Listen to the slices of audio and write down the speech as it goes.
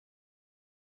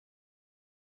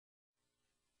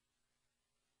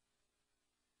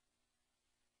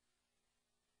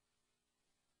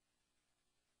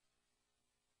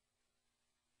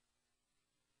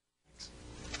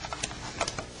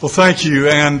Well, thank you,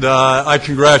 and I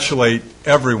congratulate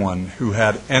everyone who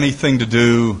had anything to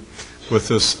do with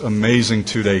this amazing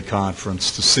two-day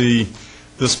conference. To see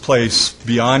this place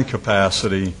beyond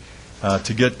capacity,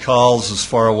 to get calls as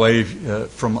far away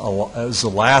as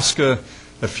Alaska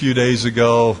a few days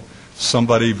ago,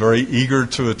 somebody very eager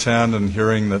to attend and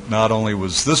hearing that not only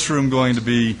was this room going to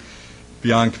be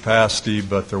beyond capacity,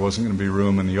 but there wasn't going to be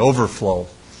room in the overflow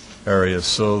areas.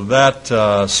 So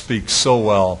that speaks so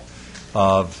well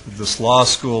of this law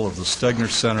school, of the Stegner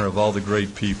Center, of all the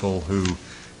great people who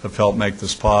have helped make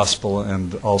this possible,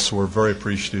 and also we're very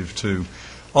appreciative to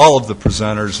all of the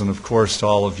presenters and, of course, to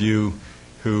all of you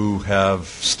who have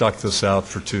stuck this out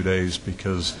for 2 days,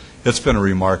 because it's been a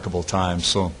remarkable time.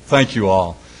 So thank you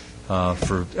all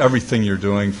for everything you're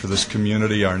doing for this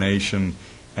community, our nation,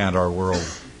 and our world.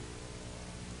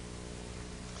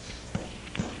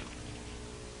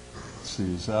 Let's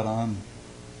see, is that on?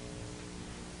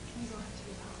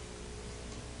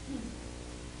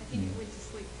 I think it went to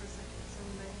sleep for a second, so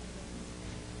we might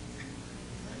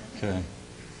have to. Okay.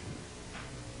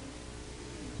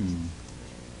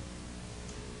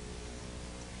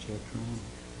 Check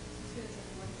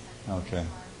around. Okay.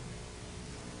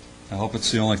 I hope it's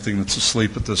the only thing that's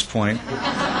asleep at this point.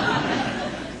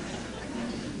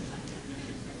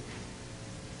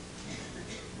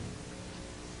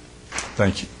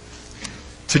 Thank you.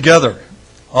 Together,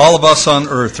 all of us on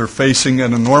Earth are facing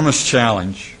an enormous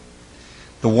challenge: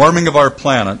 the warming of our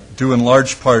planet, due in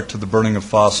large part to the burning of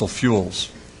fossil fuels.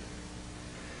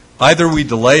 Either we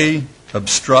delay,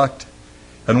 obstruct,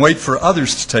 and wait for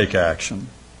others to take action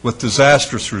with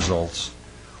disastrous results,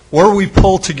 or we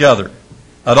pull together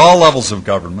at all levels of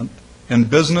government, in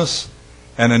business,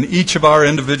 and in each of our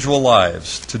individual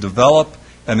lives to develop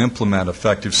and implement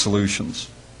effective solutions.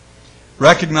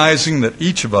 Recognizing that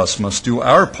each of us must do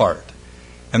our part,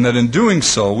 and that in doing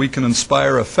so we can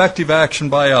inspire effective action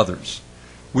by others,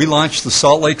 we launched the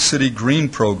Salt Lake City Green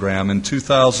Program in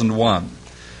 2001,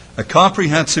 a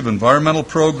comprehensive environmental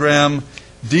program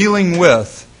dealing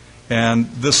with, and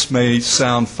this may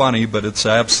sound funny, but it's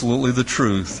absolutely the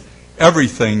truth,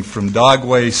 everything from dog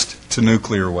waste to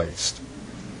nuclear waste.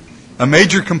 A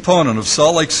major component of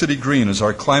Salt Lake City Green is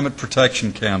our climate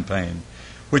protection campaign,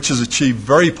 which has achieved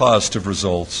very positive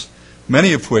results,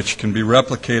 many of which can be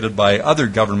replicated by other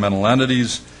governmental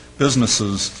entities,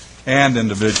 businesses, and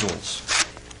individuals.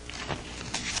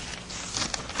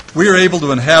 We are able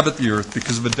to inhabit the Earth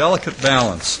because of a delicate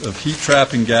balance of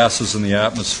heat-trapping gases in the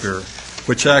atmosphere,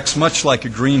 which acts much like a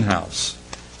greenhouse.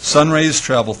 Sun rays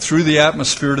travel through the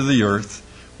atmosphere to the Earth,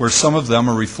 where some of them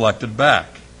are reflected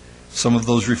back. Some of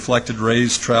those reflected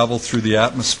rays travel through the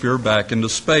atmosphere back into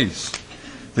space.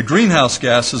 The greenhouse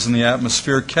gases in the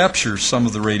atmosphere capture some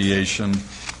of the radiation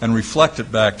and reflect it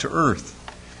back to Earth.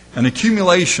 An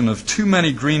accumulation of too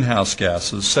many greenhouse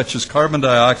gases, such as carbon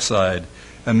dioxide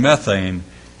and methane,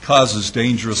 causes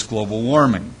dangerous global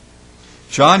warming.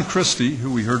 John Christie,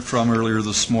 who we heard from earlier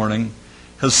this morning,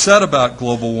 has said about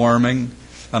global warming,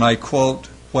 and I quote,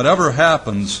 "Whatever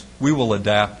happens, we will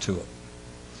adapt to it."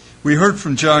 We heard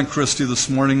from John Christie this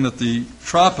morning that the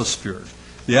troposphere,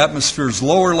 the atmosphere's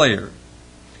lower layer,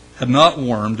 had not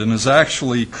warmed and is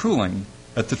actually cooling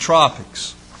at the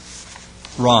tropics.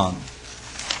 Wrong.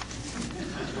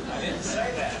 I didn't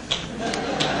say that.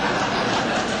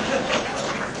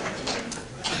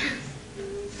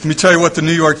 Let me tell you what the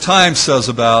New York Times says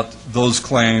about those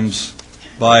claims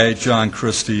by John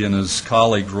Christie and his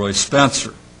colleague Roy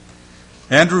Spencer.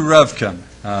 Andrew Revkin,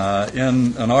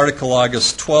 in an article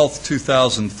August 12,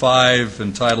 2005,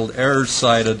 entitled "Errors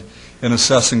Cited in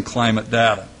Assessing Climate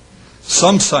Data."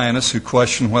 Some scientists who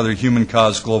question whether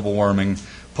human-caused global warming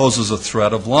poses a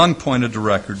threat have long pointed to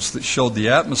records that showed the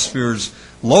atmosphere's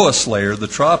lowest layer, the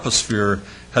troposphere,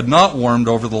 had not warmed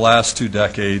over the last 2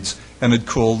 decades and had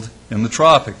cooled in the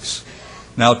tropics.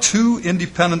 Now, 2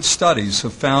 independent studies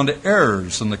have found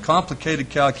errors in the complicated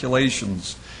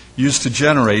calculations used to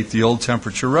generate the old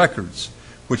temperature records,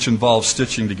 which involve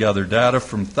stitching together data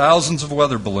from thousands of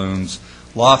weather balloons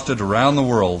lofted around the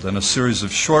world in a series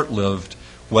of short-lived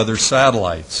weather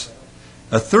satellites.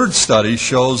 A 3rd study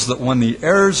shows that when the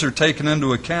errors are taken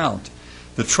into account,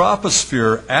 the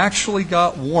troposphere actually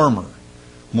got warmer.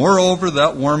 Moreover,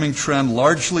 that warming trend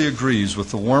largely agrees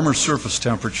with the warmer surface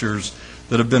temperatures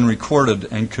that have been recorded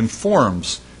and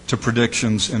conforms to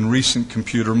predictions in recent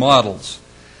computer models.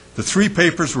 The 3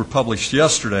 papers were published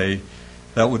yesterday.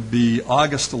 That would be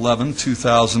August 11,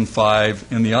 2005,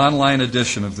 in the online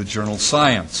edition of the journal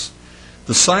Science.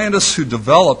 The scientists who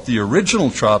developed the original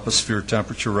troposphere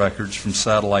temperature records from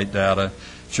satellite data,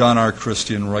 John R.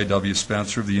 Christie and Roy W.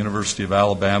 Spencer of the University of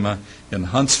Alabama in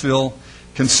Huntsville,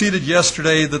 conceded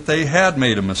yesterday that they had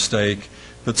made a mistake,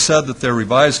 but said that their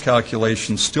revised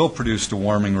calculations still produced a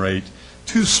warming rate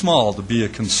too small to be a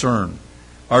concern.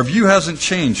 Our view hasn't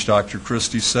changed, Dr.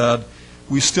 Christie said.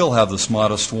 We still have this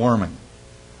modest warming.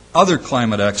 Other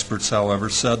climate experts, however,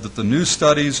 said that the new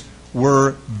studies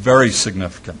were very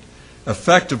significant,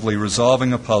 effectively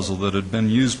resolving a puzzle that had been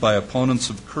used by opponents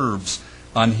of curbs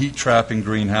on heat-trapping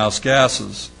greenhouse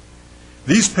gases.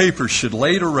 These papers should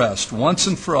lay to rest once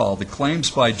and for all the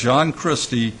claims by John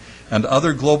Christie and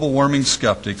other global warming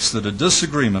skeptics that a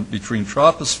disagreement between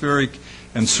tropospheric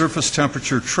and surface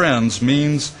temperature trends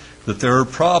means that there are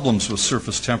problems with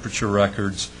surface temperature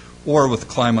records or with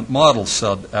climate models,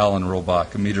 said Alan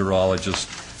Robach, a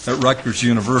meteorologist at Rutgers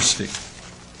University.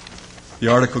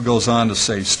 The article goes on to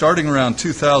say, starting around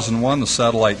 2001, the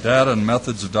satellite data and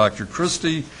methods of Dr.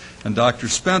 Christie and Dr.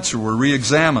 Spencer were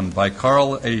re-examined by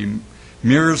Carl A.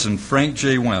 Mears and Frank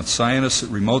J. Wentz, scientists at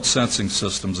Remote Sensing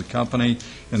Systems, a company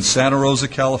in Santa Rosa,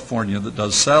 California that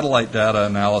does satellite data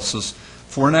analysis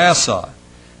for NASA.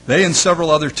 They and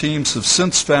several other teams have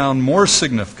since found more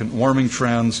significant warming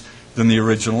trends than the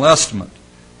original estimate.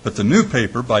 But the new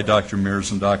paper by Dr.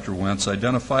 Mears and Dr. Wentz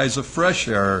identifies a fresh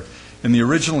error in the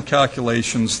original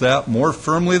calculations that, more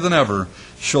firmly than ever,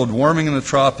 showed warming in the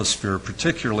troposphere,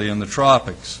 particularly in the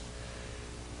tropics.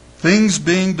 Things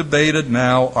being debated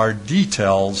now are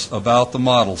details about the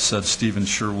model, said Stephen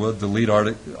Sherwood, the lead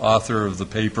author of the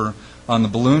paper on the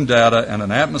balloon data and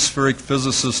an atmospheric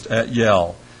physicist at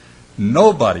Yale.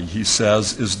 Nobody, he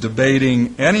says, is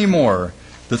debating anymore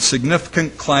that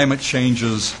significant climate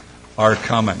changes are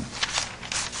coming.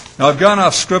 Now, I've gone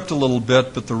off script a little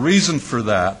bit, but the reason for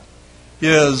that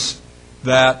is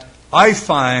that I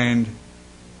find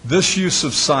this use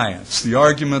of science, the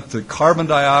argument that carbon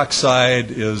dioxide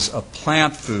is a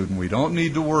plant food and we don't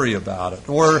need to worry about it,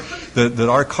 or that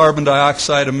our carbon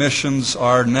dioxide emissions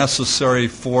are necessary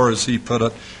for, as he put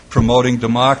it, promoting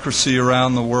democracy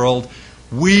around the world.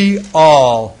 We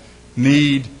all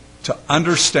need to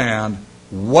understand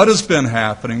what has been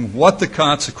happening, what the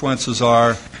consequences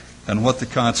are, and what the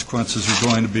consequences are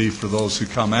going to be for those who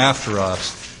come after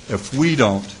us if we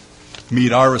don't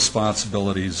meet our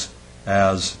responsibilities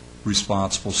as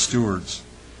responsible stewards.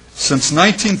 Since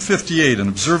 1958, an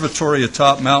observatory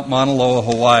atop Mount Mauna Loa,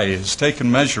 Hawaii, has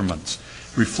taken measurements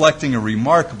reflecting a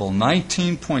remarkable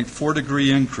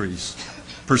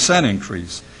 19.4%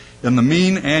 increase in the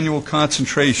mean annual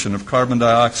concentration of carbon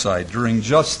dioxide during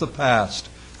just the past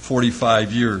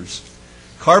 45 years.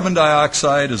 Carbon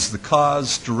dioxide is the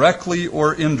cause, directly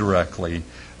or indirectly,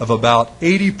 of about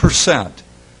 80%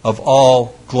 of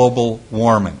all global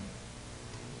warming.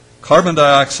 Carbon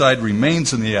dioxide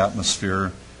remains in the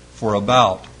atmosphere for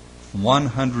about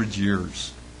 100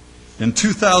 years. In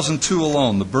 2002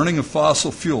 alone, the burning of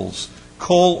fossil fuels,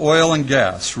 coal, oil, and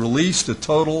gas released a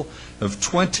total of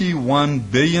 21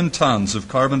 billion tons of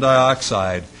carbon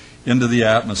dioxide into the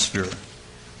atmosphere.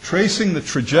 Tracing the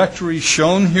trajectory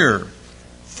shown here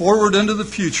forward into the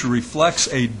future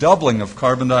reflects a doubling of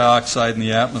carbon dioxide in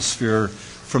the atmosphere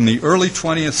from the early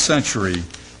 20th century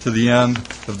to the end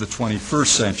of the 21st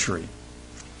century.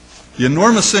 The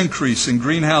enormous increase in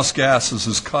greenhouse gases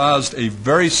has caused a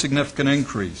very significant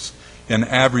increase in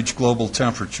average global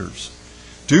temperatures.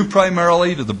 Due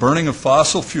primarily to the burning of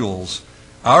fossil fuels,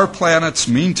 our planet's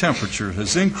mean temperature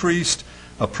has increased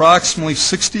approximately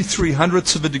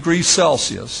 0.63 of a degree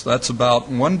Celsius, that's about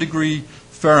 1 degree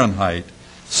Fahrenheit,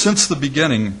 since the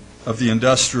beginning of the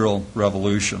Industrial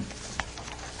Revolution.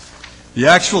 The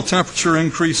actual temperature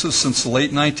increases since the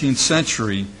late 19th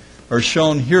century are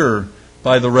shown here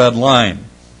by the red line.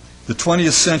 The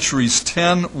 20th century's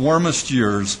 10 warmest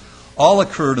years all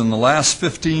occurred in the last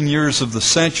 15 years of the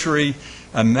century,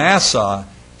 and NASA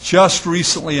just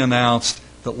recently announced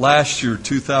that last year,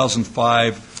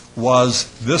 2005,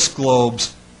 was this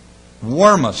globe's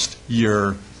warmest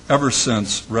year ever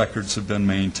since records have been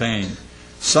maintained.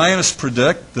 Scientists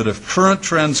predict that if current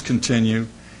trends continue,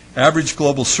 average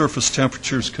global surface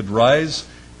temperatures could rise,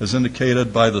 as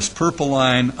indicated by this purple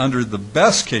line, under the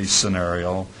best-case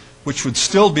scenario, which would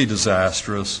still be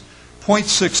disastrous,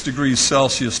 0.6 degrees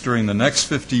Celsius during the next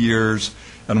 50 years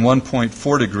and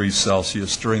 1.4 degrees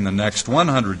Celsius during the next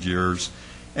 100 years,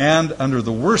 and under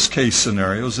the worst-case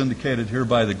scenarios, indicated here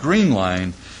by the green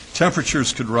line,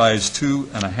 temperatures could rise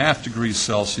 2.5 degrees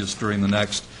Celsius during the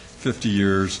next 50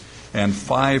 years and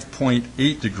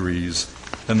 5.8 degrees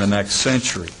in the next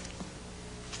century.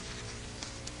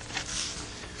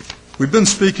 We've been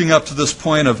speaking up to this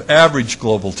point of average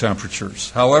global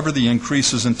temperatures. However, the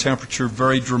increases in temperature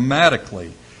vary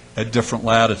dramatically at different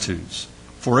latitudes.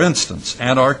 For instance,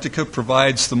 Antarctica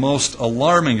provides the most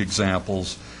alarming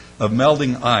examples of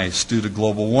melting ice due to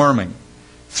global warming.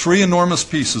 3 enormous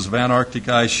pieces of Antarctic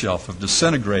ice shelf have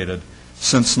disintegrated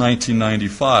since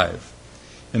 1995.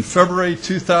 In February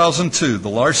 2002, the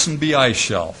Larsen B ice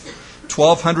shelf,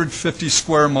 1,250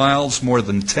 square miles, more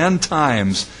than 10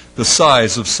 times the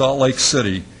size of Salt Lake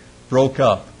City, broke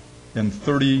up in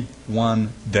 31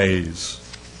 days.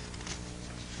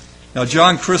 Now,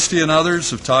 John Christie and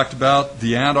others have talked about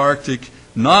the Antarctic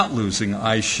not losing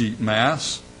ice sheet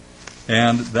mass,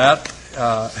 and that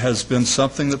has been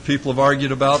something that people have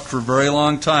argued about for a very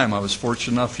long time. I was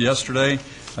fortunate enough yesterday,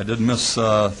 I did miss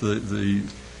the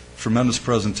tremendous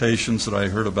presentations that I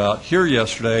heard about here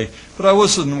yesterday, but I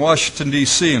was in Washington,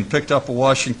 D.C. and picked up a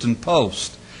Washington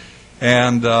Post.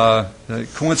 And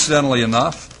coincidentally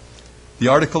enough, the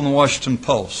article in the Washington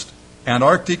Post,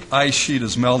 Antarctic ice sheet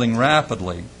is melting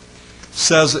rapidly,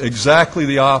 says exactly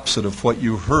the opposite of what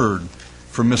you heard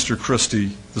from Mr.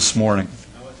 Christie this morning.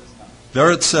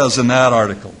 There it says in that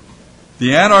article,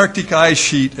 the Antarctic ice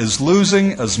sheet is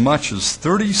losing as much as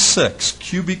 36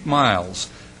 cubic miles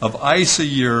of ice a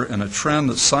year in a trend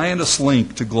that scientists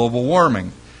link to global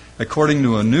warming, according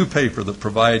to a new paper that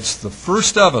provides the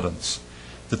first evidence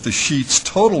that the sheet's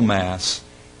total mass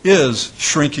is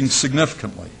shrinking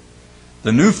significantly.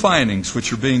 The new findings,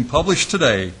 which are being published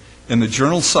today in the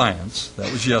journal Science,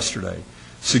 that was yesterday,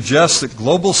 suggest that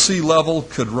global sea level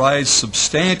could rise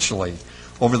substantially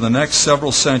over the next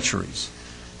several centuries.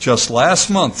 Just last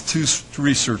month, 2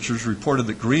 researchers reported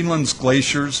that Greenland's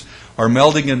glaciers are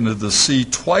melting into the sea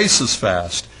twice as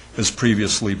fast as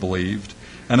previously believed,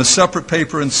 and a separate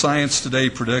paper in Science Today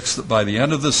predicts that by the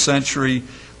end of this century,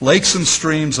 lakes and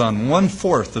streams on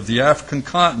 1/4 of the African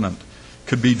continent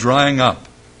could be drying up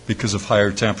because of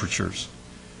higher temperatures.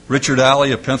 Richard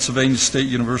Alley, a Pennsylvania State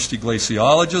University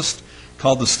glaciologist,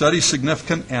 called the study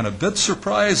significant and a bit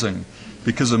surprising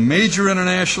because a major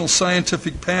international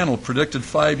scientific panel predicted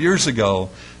 5 years ago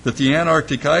that the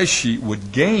Antarctic ice sheet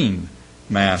would gain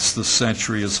mass this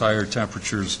century as higher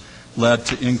temperatures led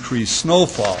to increased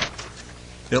snowfall.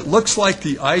 It looks like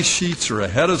the ice sheets are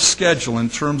ahead of schedule in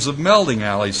terms of melting,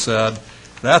 Alley said.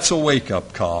 That's a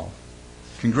wake-up call.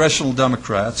 Congressional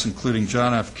Democrats, including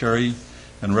John F. Kerry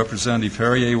and Representative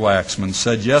Harry A. Waxman,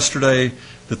 said yesterday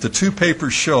that the 2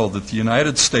 papers show that the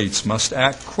United States must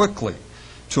act quickly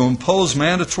to impose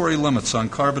mandatory limits on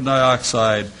carbon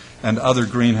dioxide and other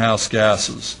greenhouse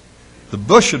gases. The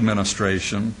Bush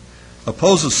administration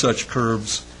opposes such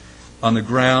curbs on the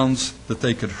grounds that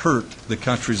they could hurt the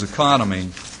country's economy.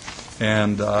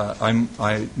 And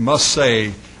I must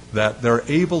say that they're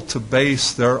able to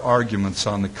base their arguments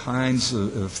on the kinds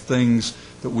of things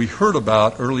that we heard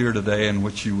about earlier today and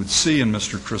which you would see in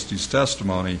Mr. Christie's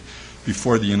testimony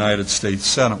before the United States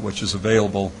Senate, which is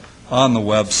available on the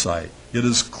website. It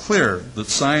is clear that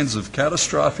signs of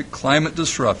catastrophic climate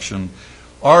disruption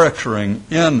are occurring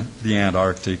in the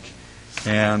Antarctic,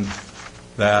 and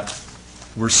that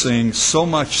we're seeing so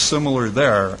much similar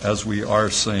there as we are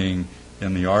seeing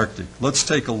in the Arctic. Let's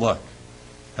take a look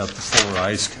at the polar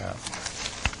ice cap.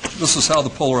 This is how the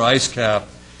polar ice cap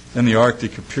in the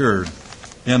Arctic appeared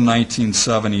in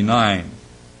 1979.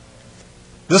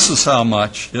 This is how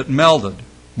much it melted,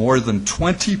 more than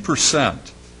 20%,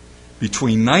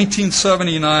 between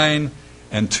 1979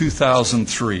 and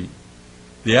 2003.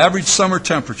 The average summer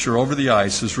temperature over the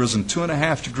ice has risen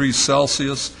 2.5 degrees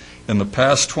Celsius in the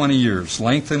past 20 years,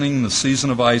 lengthening the season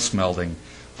of ice melting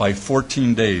by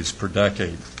 14 days per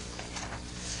decade.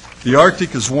 The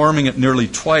Arctic is warming at nearly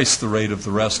twice the rate of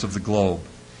the rest of the globe.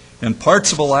 In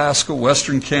parts of Alaska,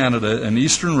 western Canada, and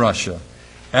eastern Russia,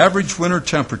 average winter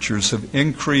temperatures have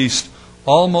increased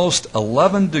almost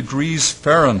 11 degrees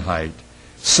Fahrenheit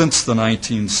since the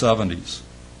 1970s.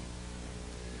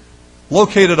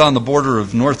 Located on the border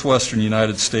of northwestern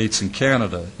United States and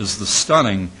Canada is the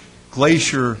stunning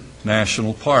Glacier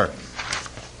National Park.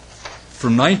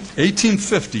 From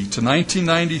 1850 to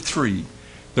 1993,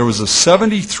 there was a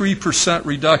 73%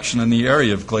 reduction in the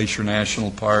area of Glacier National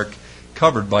Park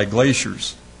covered by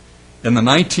glaciers. In the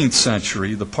 19th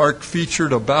century, the park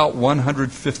featured about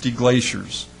 150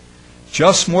 glaciers.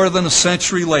 Just more than a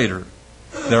century later,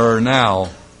 there are now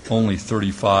only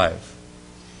 35.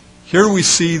 Here we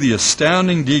see the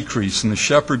astounding decrease in the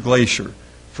Shepherd Glacier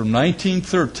from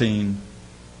 1913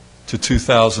 to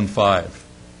 2005.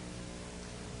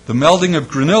 The melting of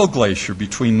Grinnell Glacier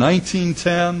between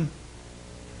 1910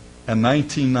 and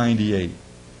 1998.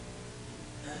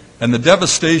 And the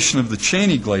devastation of the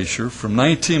Cheney Glacier from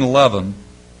 1911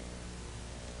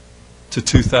 to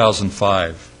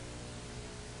 2005.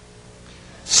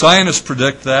 Scientists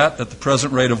predict that, at the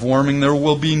present rate of warming, there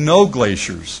will be no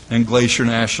glaciers in Glacier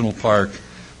National Park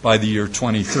by the year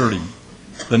 2030.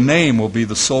 The name will be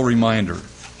the sole reminder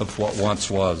of what once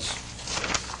was.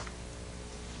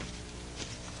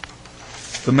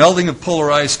 The melting of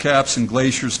polar ice caps and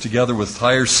glaciers together with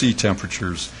higher sea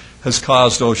temperatures has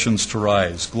caused oceans to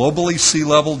rise. Globally, sea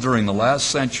level during the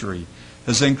last century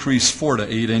has increased 4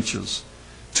 to 8 inches.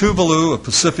 Tuvalu, a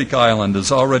Pacific island,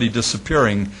 is already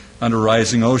disappearing under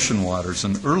rising ocean waters,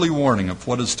 an early warning of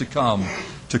what is to come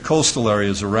to coastal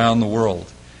areas around the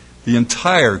world. The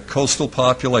entire coastal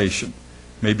population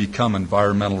may become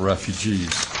environmental refugees.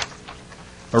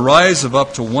 A rise of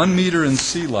up to 1 meter in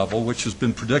sea level, which has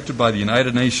been predicted by the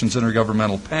United Nations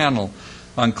Intergovernmental Panel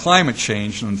on Climate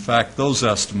Change, and in fact those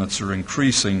estimates are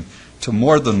increasing to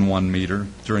more than 1 meter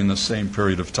during the same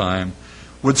period of time,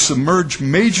 would submerge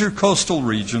major coastal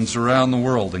regions around the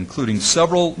world, including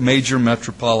several major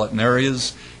metropolitan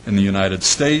areas in the United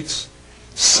States,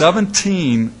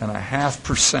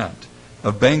 17.5%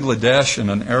 of Bangladesh, in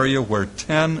an area where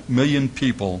 10 million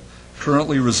people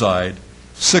currently reside,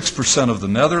 6% of the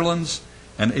Netherlands,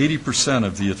 and 80%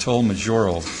 of the Atoll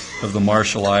Majuro of the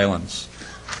Marshall Islands.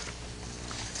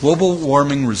 Global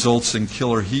warming results in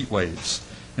killer heat waves.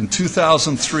 In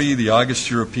 2003, the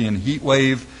August European heat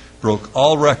wave broke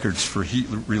all records for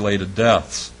heat-related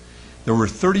deaths. There were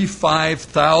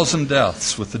 35,000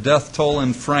 deaths, with the death toll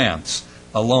in France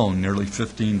alone nearly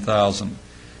 15,000.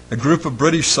 A group of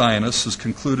British scientists has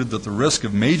concluded that the risk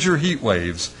of major heat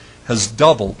waves has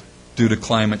doubled due to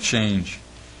climate change.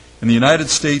 In the United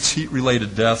States,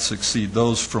 heat-related deaths exceed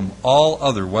those from all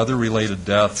other weather-related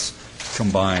deaths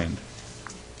combined.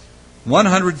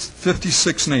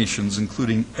 156 nations,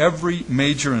 including every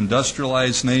major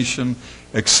industrialized nation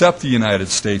except the United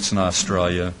States and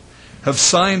Australia, have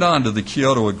signed on to the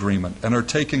Kyoto Agreement and are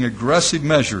taking aggressive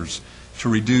measures to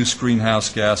reduce greenhouse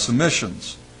gas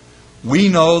emissions. We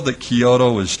know that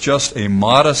Kyoto is just a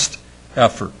modest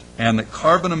effort and that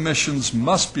carbon emissions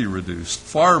must be reduced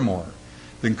far more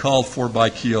than called for by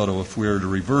Kyoto if we are to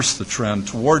reverse the trend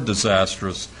toward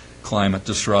disastrous climate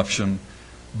disruption.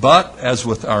 But, as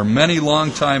with our many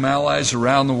longtime allies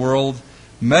around the world,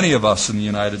 many of us in the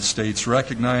United States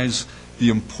recognize the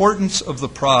importance of the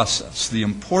process, the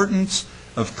importance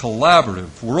of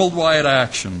collaborative worldwide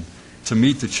action to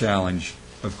meet the challenge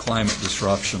of climate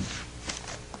disruption.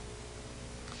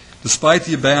 Despite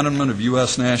the abandonment of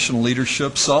U.S. national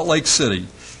leadership, Salt Lake City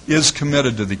is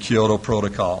committed to the Kyoto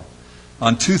Protocol.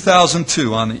 On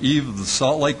 2002, on the eve of the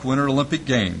Salt Lake Winter Olympic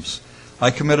Games, I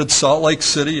committed Salt Lake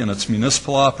City and its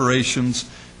municipal operations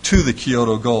to the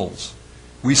Kyoto goals.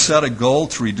 We set a goal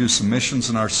to reduce emissions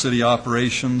in our city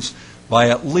operations by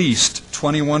at least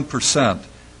 21%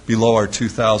 below our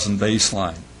 2000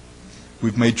 baseline.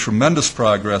 We've made tremendous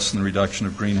progress in the reduction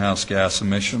of greenhouse gas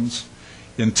emissions.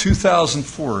 In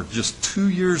 2004, just 2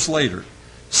 years later,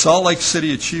 Salt Lake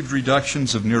City achieved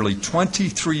reductions of nearly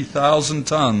 23,000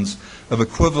 tons of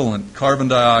equivalent carbon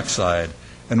dioxide,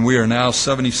 and we are now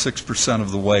 76%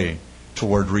 of the way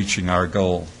toward reaching our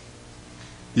goal.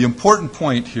 The important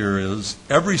point here is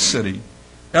every city,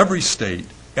 every state,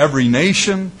 every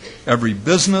nation, every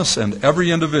business, and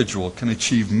every individual can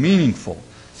achieve meaningful,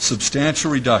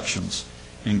 substantial reductions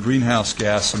in greenhouse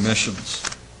gas emissions.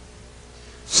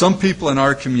 Some people in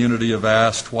our community have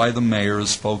asked why the mayor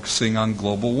is focusing on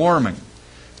global warming.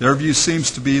 Their view seems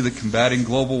to be that combating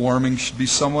global warming should be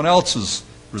someone else's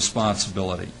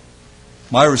responsibility.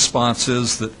 My response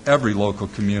is that every local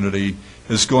community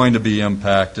is going to be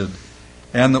impacted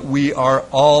and that we are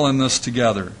all in this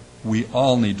together. We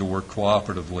all need to work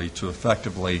cooperatively to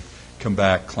effectively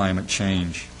combat climate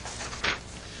change.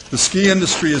 The ski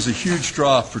industry is a huge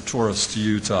draw for tourists to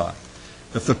Utah.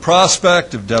 If the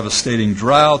prospect of devastating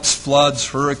droughts, floods,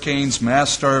 hurricanes, mass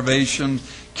starvation,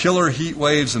 killer heat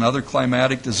waves, and other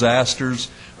climatic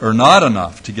disasters are not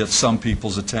enough to get some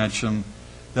people's attention,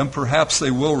 then perhaps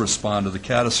they will respond to the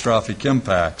catastrophic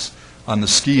impacts on the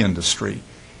ski industry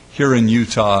here in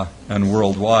Utah and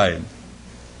worldwide.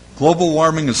 Global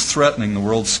warming is threatening the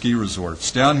world's ski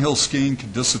resorts. Downhill skiing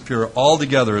could disappear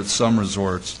altogether at some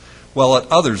resorts, while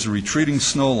at others a retreating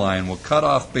snow line will cut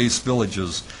off base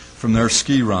villages from their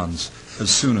ski runs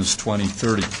as soon as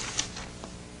 2030.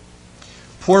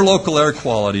 Poor local air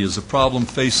quality is a problem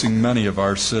facing many of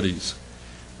our cities.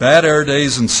 Bad air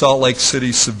days in Salt Lake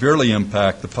City severely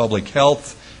impact the public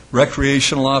health,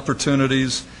 recreational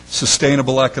opportunities,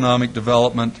 sustainable economic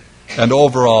development, and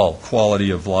overall quality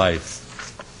of life.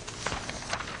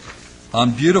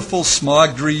 On beautiful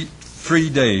smog-free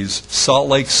days, Salt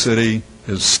Lake City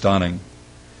is stunning.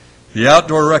 The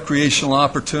outdoor recreational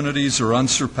opportunities are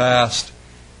unsurpassed,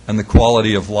 and the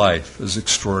quality of life is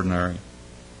extraordinary.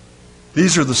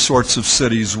 These are the sorts of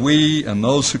cities we and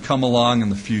those who come along in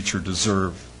the future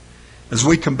deserve. As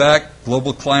we combat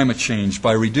global climate change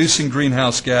by reducing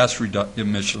greenhouse gas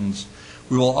emissions,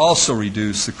 we will also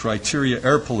reduce the criteria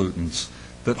air pollutants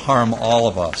that harm all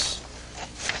of us.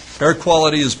 Air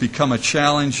quality has become a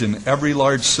challenge in every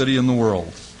large city in the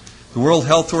world. The World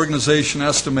Health Organization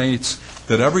estimates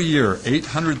that every year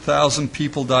 800,000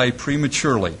 people die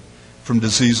prematurely from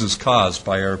diseases caused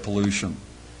by air pollution.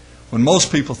 When most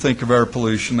people think of air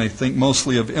pollution, they think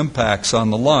mostly of impacts on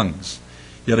the lungs.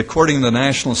 Yet according to the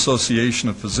National Association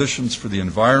of Physicians for the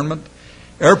Environment,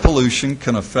 air pollution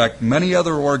can affect many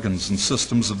other organs and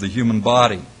systems of the human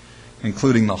body,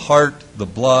 including the heart, the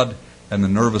blood, and the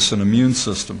nervous and immune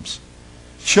systems.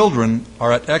 Children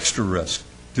are at extra risk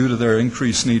due to their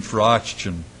increased need for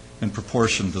oxygen in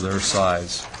proportion to their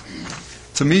size.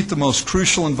 To meet the most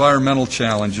crucial environmental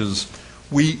challenges,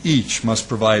 we each must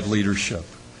provide leadership.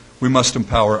 We must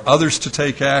empower others to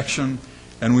take action,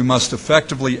 and we must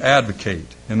effectively advocate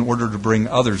in order to bring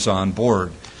others on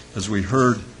board, as we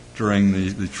heard during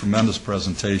the tremendous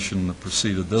presentation that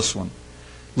preceded this one.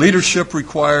 Leadership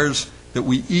requires that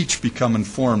we each become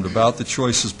informed about the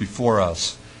choices before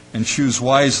us and choose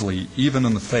wisely, even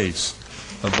in the face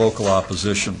of vocal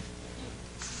opposition.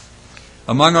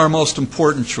 Among our most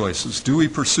important choices, do we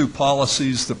pursue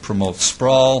policies that promote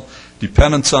sprawl,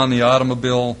 dependence on the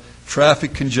automobile,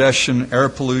 traffic congestion, air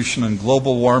pollution, and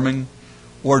global warming?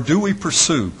 Or do we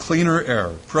pursue cleaner air,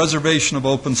 preservation of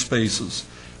open spaces,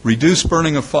 reduced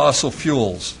burning of fossil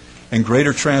fuels, and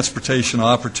greater transportation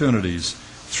opportunities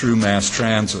through mass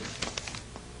transit?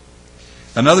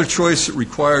 Another choice that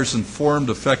requires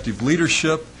informed, effective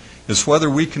leadership is whether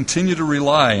we continue to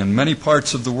rely in many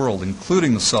parts of the world,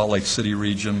 including the Salt Lake City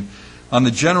region, on the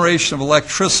generation of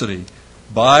electricity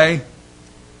by,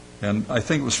 and I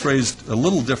think it was phrased a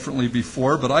little differently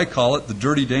before, but I call it the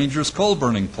dirty, dangerous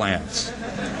coal-burning plants.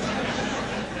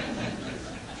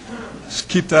 Just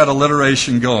keep that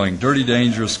alliteration going, dirty,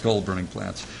 dangerous coal-burning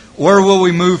plants. Or will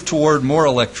we move toward more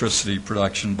electricity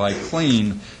production by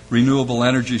clean, renewable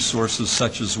energy sources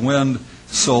such as wind,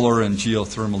 solar, and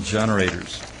geothermal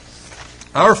generators?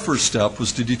 Our first step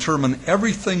was to determine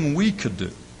everything we could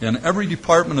do in every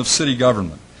department of city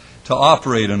government to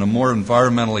operate in a more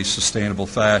environmentally sustainable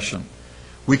fashion.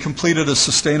 We completed a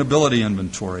sustainability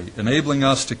inventory, enabling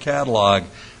us to catalog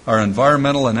our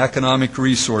environmental and economic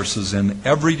resources in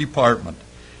every department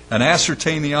and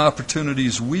ascertain the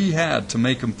opportunities we had to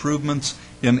make improvements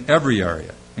in every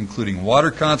area, including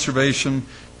water conservation,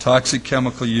 toxic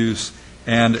chemical use,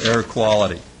 and air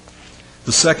quality.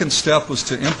 The second step was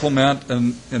to implement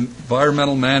an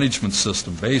environmental management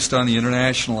system based on the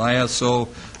international ISO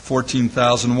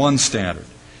 14001 standard.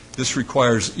 This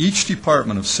requires each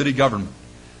department of city government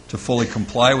to fully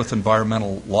comply with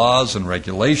environmental laws and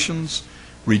regulations,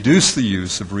 reduce the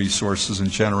use of resources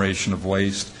and generation of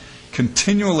waste,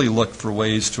 continually look for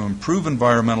ways to improve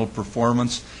environmental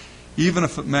performance, even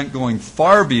if it meant going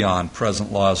far beyond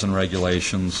present laws and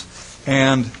regulations,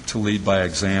 and to lead by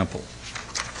example.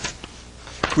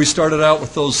 We started out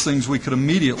with those things we could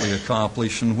immediately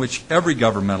accomplish and which every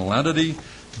governmental entity,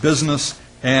 business,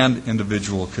 and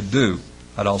individual could do.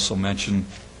 I'd also mention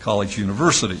college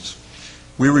universities.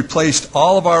 We replaced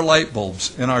all of our light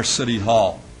bulbs in our city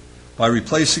hall. By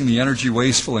replacing the energy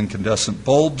wasteful incandescent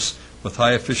bulbs with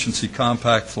high-efficiency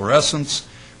compact fluorescents,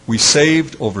 we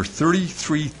saved over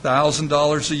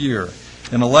 $33,000 a year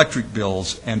in electric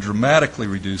bills and dramatically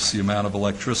reduced the amount of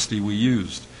electricity we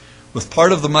used. With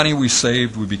part of the money we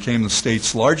saved, we became the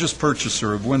state's largest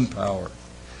purchaser of wind power.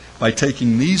 By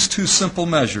taking these two simple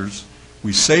measures,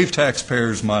 we saved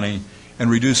taxpayers money and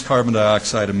reduced carbon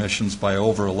dioxide emissions by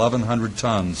over 1,100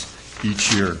 tons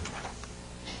each year.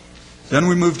 Then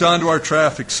we moved on to our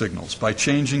traffic signals. By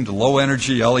changing to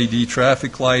low-energy LED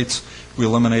traffic lights, we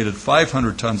eliminated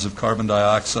 500 tons of carbon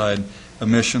dioxide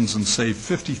emissions and saved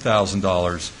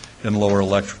 $50,000 in lower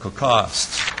electrical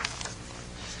costs.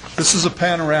 This is a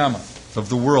panorama of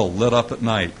the world lit up at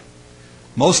night.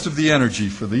 Most of the energy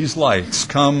for these lights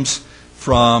comes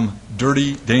from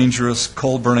dirty, dangerous,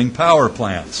 coal-burning power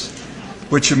plants,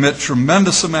 which emit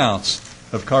tremendous amounts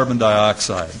of carbon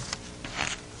dioxide.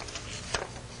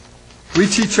 We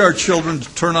teach our children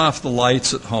to turn off the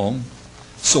lights at home,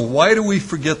 so why do we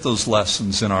forget those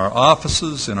lessons in our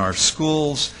offices, in our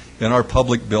schools, in our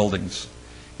public buildings?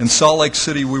 In Salt Lake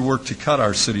City, we work to cut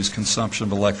our city's consumption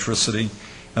of electricity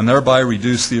and thereby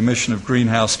reduce the emission of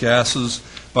greenhouse gases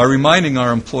by reminding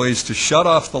our employees to shut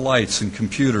off the lights and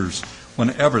computers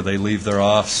whenever they leave their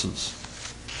offices.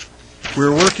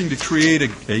 We're working to create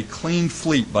a clean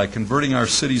fleet by converting our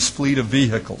city's fleet of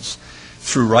vehicles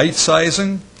through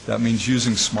right-sizing. That means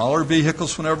using smaller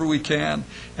vehicles whenever we can,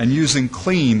 and using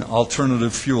clean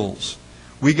alternative fuels.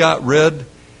 We got rid,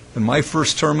 in my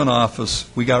first term in office,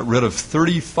 we got rid of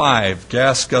 35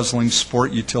 gas-guzzling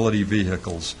sport utility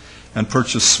vehicles and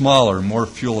purchased smaller, more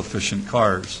fuel-efficient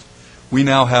cars. We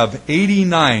now have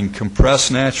 89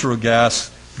 compressed natural gas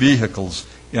vehicles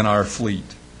in our fleet.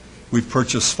 We've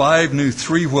purchased 5 new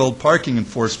 3-wheeled parking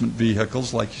enforcement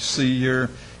vehicles, like you see here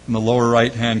in the lower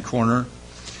right-hand corner,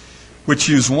 which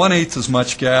use 1/8 as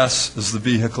much gas as the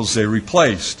vehicles they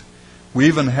replaced. We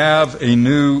even have a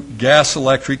new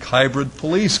gas-electric hybrid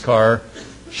police car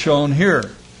shown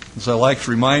here. As I like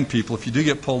to remind people, if you do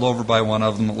get pulled over by one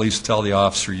of them, at least tell the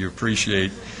officer you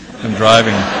appreciate him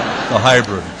driving the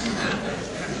hybrid.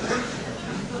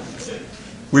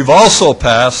 We've also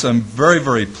passed, I'm very,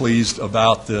 very pleased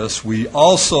about this, we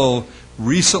also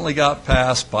recently got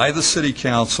passed by the City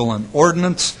Council an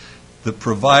ordinance that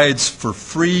provides for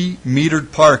free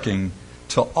metered parking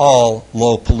to all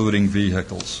low-polluting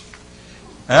vehicles.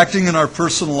 Acting in our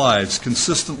personal lives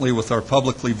consistently with our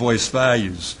publicly voiced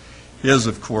values is,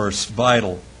 of course,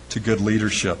 vital to good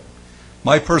leadership.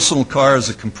 My personal car is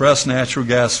a compressed natural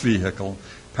gas vehicle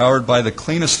powered by the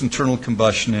cleanest internal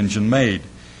combustion engine made.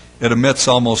 It emits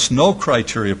almost no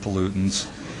criteria pollutants,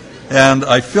 and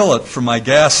I fill it from my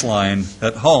gas line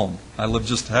at home. I live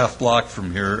just a half block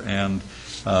from here, and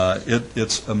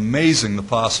it's amazing the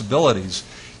possibilities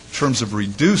in terms of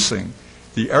reducing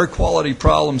the air quality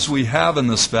problems we have in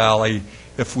this valley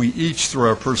if we each, through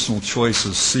our personal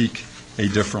choices, seek a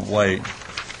different way.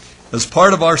 As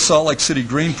part of our Salt Lake City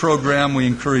Green program, we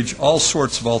encourage all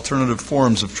sorts of alternative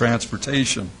forms of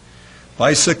transportation.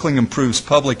 Bicycling improves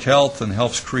public health and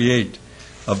helps create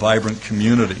a vibrant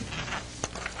community.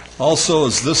 Also,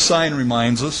 as this sign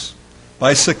reminds us,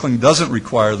 bicycling doesn't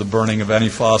require the burning of any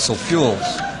fossil fuels.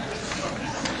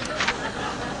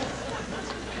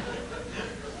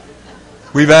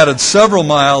 We've added several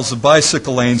miles of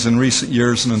bicycle lanes in recent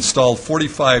years and installed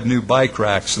 45 new bike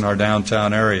racks in our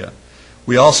downtown area.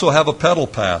 We also have a pedal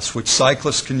pass, which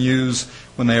cyclists can use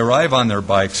when they arrive on their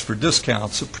bikes for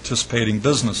discounts at participating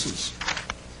businesses.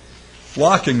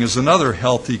 Walking is another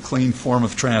healthy, clean form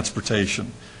of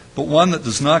transportation, but one that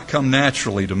does not come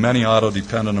naturally to many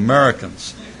auto-dependent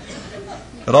Americans.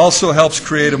 It also helps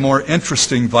create a more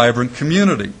interesting, vibrant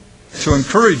community. To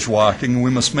encourage walking,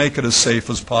 we must make it as safe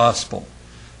as possible.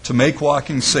 To make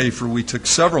walking safer, we took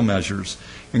several measures,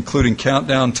 including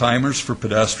countdown timers for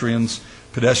pedestrians,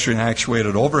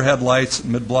 pedestrian-actuated overhead lights at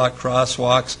mid-block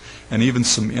crosswalks, and even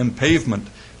some in-pavement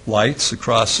lights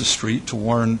across the street to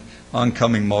warn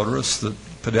oncoming motorists that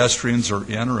pedestrians are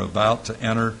in or about to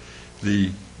enter the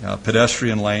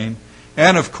pedestrian lane.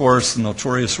 And, of course, the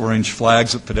notorious orange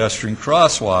flags at pedestrian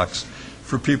crosswalks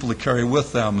for people to carry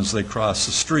with them as they cross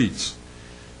the streets.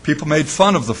 People made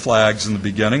fun of the flags in the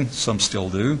beginning, some still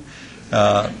do,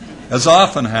 as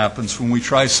often happens when we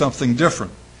try something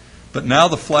different. But now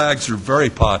the flags are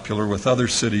very popular, with other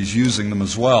cities using them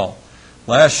as well.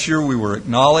 Last year we were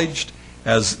acknowledged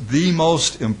as the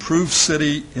most improved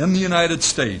city in the United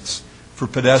States for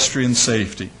pedestrian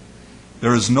safety.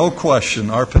 There is no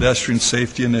question our pedestrian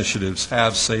safety initiatives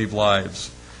have saved lives.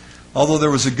 Although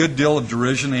there was a good deal of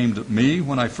derision aimed at me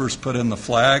when I first put in the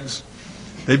flags,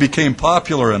 they became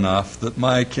popular enough that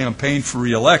my campaign for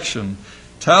re-election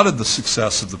touted the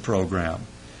success of the program.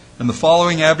 In the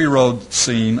following Abbey Road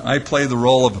scene, I play the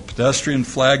role of a pedestrian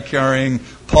flag-carrying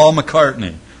Paul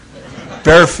McCartney,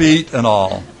 bare feet and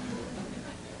all.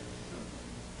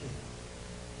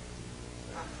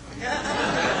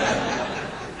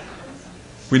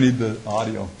 We need the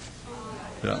audio.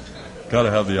 Yeah, got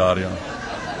to have the audio. Is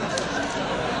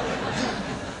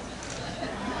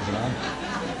it on?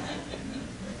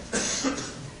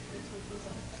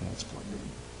 That's plugged in.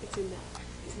 It's in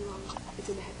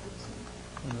the headphones.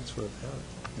 Oh, that's what I've had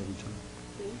every time.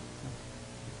 Really?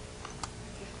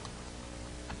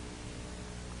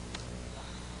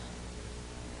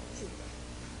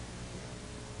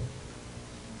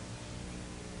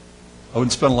 I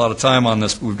wouldn't spend a lot of time on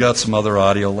this, but we've got some other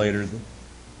audio later.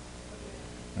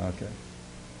 Okay.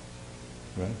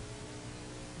 Right?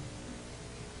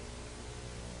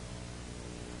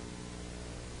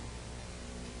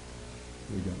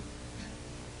 Here we go.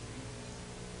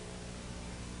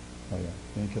 Oh,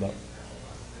 yeah. Yank it up.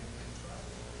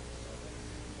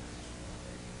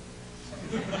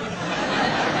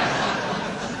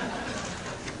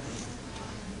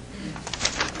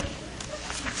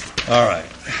 All right.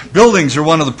 Buildings are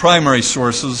one of the primary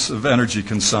sources of energy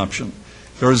consumption.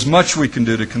 There is much we can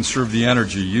do to conserve the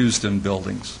energy used in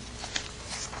buildings.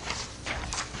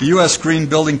 The U.S. Green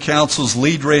Building Council's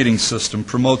LEED rating system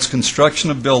promotes construction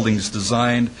of buildings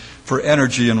designed for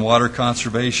energy and water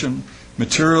conservation,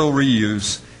 material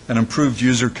reuse, and improved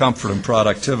user comfort and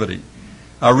productivity.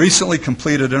 Our recently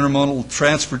completed intermodal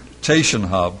transportation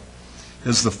hub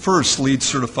is the first LEED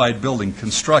certified building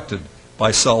constructed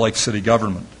by Salt Lake City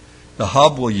government. The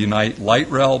hub will unite light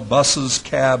rail, buses,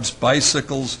 cabs,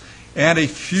 bicycles, and a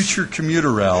future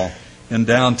commuter rail in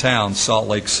downtown Salt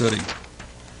Lake City.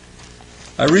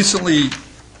 I recently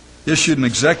issued an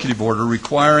executive order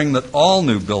requiring that all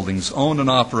new buildings owned and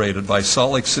operated by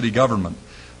Salt Lake City government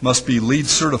must be LEED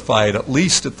certified at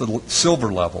least at the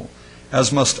silver level,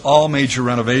 as must all major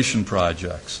renovation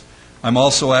projects. I'm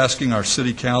also asking our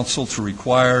City Council to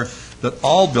require that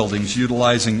all buildings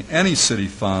utilizing any city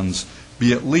funds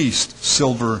be at least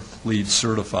silver LEED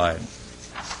certified.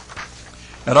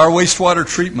 At our wastewater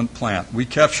treatment plant, we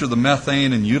capture the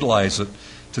methane and utilize it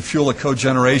to fuel a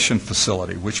cogeneration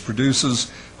facility, which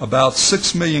produces about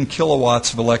 6 million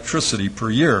kilowatts of electricity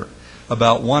per year,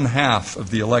 about 1/2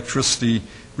 of the electricity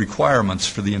requirements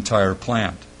for the entire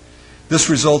plant. This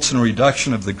results in a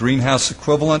reduction of the greenhouse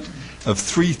equivalent of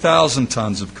 3,000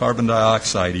 tons of carbon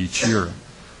dioxide each year.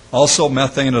 Also,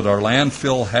 methane at our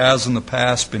landfill has in the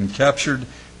past been captured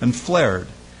and flared.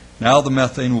 Now the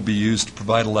methane will be used to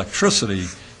provide electricity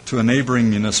to a neighboring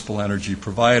municipal energy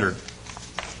provider.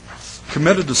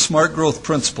 Committed to smart growth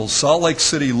principles, Salt Lake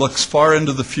City looks far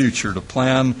into the future to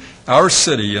plan our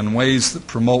city in ways that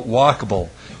promote walkable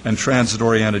and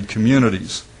transit-oriented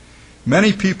communities.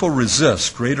 Many people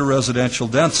resist greater residential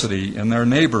density in their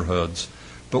neighborhoods,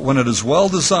 but when it is well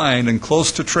designed and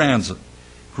close to transit,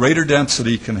 greater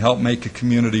density can help make a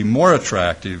community more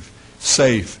attractive,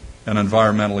 safe, and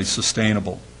environmentally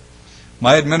sustainable.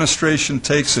 My administration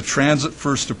takes a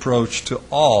transit-first approach to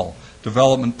all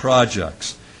development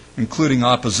projects, including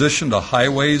opposition to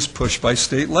highways pushed by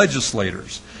state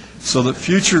legislators, so that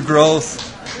future growth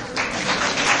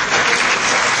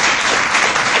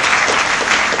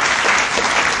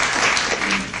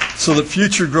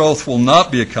will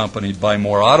not be accompanied by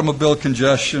more automobile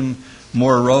congestion,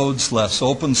 more roads, less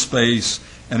open space,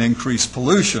 and increased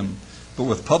pollution, but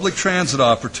with public transit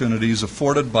opportunities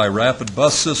afforded by rapid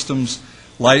bus systems,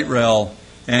 light rail,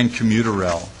 and commuter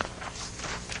rail.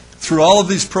 Through all of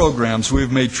these programs, we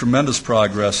have made tremendous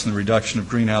progress in the reduction of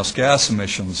greenhouse gas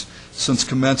emissions since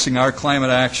commencing our climate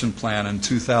action plan in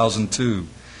 2002.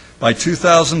 By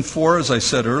 2004, as I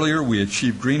said earlier, we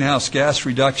achieved greenhouse gas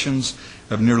reductions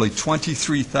of nearly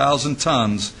 23,000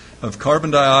 tons of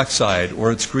carbon dioxide,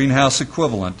 or its greenhouse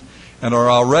equivalent, and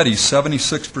are already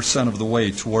 76% of the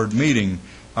way toward meeting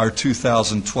our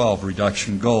 2012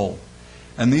 reduction goal.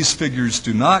 And these figures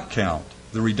do not count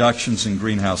the reductions in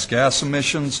greenhouse gas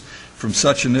emissions from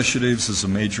such initiatives as a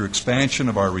major expansion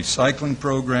of our recycling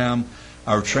program,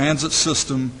 our transit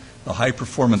system, the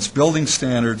high-performance building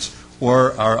standards,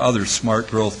 or our other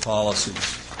smart growth policies.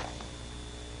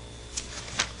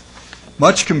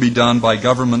 Much can be done by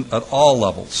government at all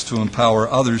levels to empower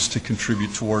others to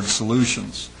contribute toward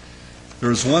solutions.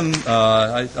 There's one,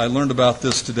 I learned about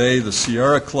this today, the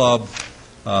Sierra Club,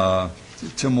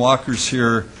 Tim Walker's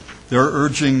here. They're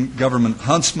urging Government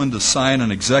huntsmen to sign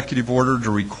an executive order to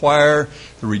require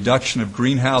the reduction of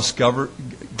greenhouse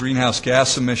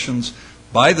gas emissions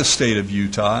by the state of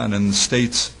Utah and in the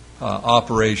state's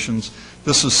operations.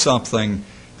 This is something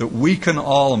that we can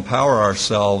all empower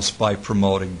ourselves by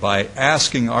promoting, by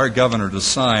asking our governor to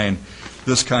sign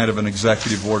this kind of an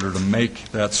executive order to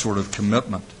make that sort of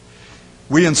commitment.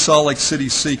 We in Salt Lake City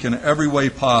seek in every way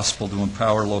possible to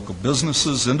empower local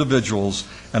businesses, individuals,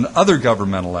 and other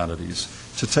governmental entities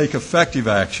to take effective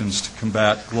actions to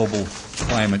combat global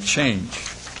climate change.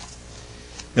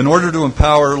 In order to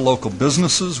empower local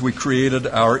businesses, we created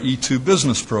our E2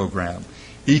 business program.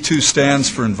 E2 stands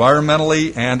for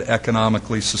environmentally and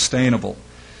economically sustainable.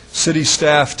 City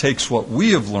staff takes what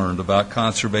we have learned about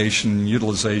conservation and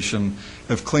utilization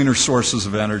of cleaner sources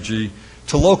of energy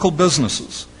to local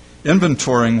businesses,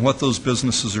 inventorying what those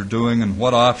businesses are doing and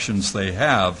what options they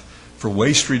have for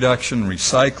waste reduction,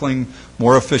 recycling,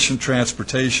 more efficient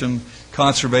transportation,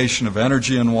 conservation of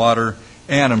energy and water,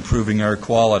 and improving air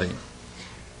quality.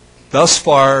 Thus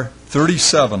far,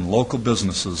 37 local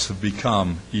businesses have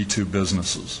become E2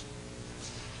 businesses.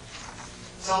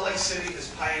 Salt Lake City has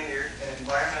pioneered an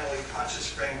environmentally conscious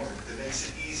framework that makes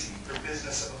it easy for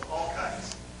business of all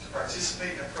kinds to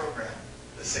participate in a program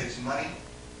that saves money,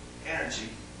 energy,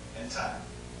 and time.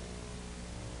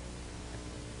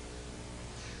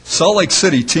 Salt Lake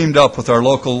City teamed up with our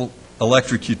local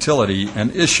electric utility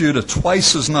and issued a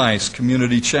twice as nice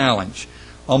community challenge,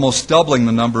 almost doubling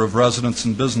the number of residents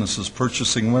and businesses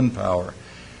purchasing wind power.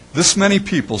 This many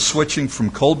people switching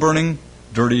from coal-burning,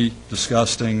 dirty,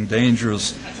 disgusting,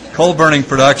 dangerous, coal-burning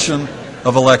production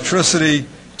of electricity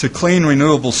to clean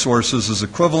renewable sources is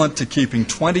equivalent to keeping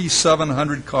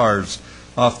 2,700 cars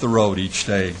off the road each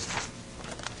day.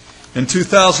 In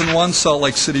 2001, Salt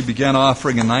Lake City began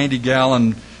offering a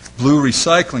 90-gallon blue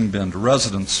recycling bin to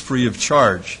residents free of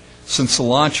charge. Since the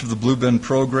launch of the Blue Bin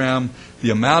program,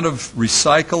 the amount of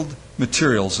recycled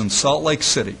materials in Salt Lake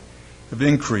City have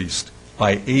increased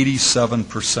by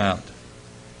 87%.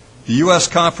 The U.S.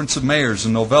 Conference of Mayors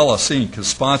and Novelis, Inc. has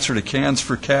sponsored a Cans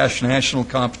for Cash national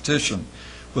competition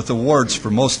with awards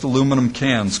for most aluminum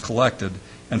cans collected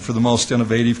and for the most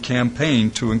innovative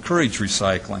campaign to encourage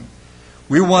recycling.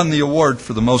 We won the award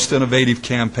for the most innovative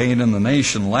campaign in the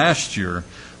nation last year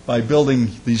by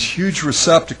building these huge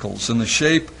receptacles in the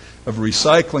shape of a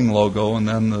recycling logo and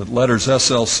then the letters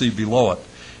SLC below it,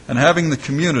 and having the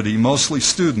community, mostly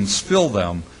students, fill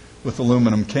them with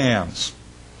aluminum cans.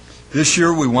 This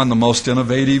year we won the Most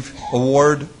Innovative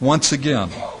Award once again.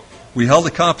 We held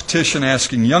a competition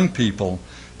asking young people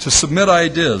to submit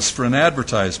ideas for an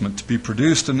advertisement to be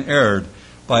produced and aired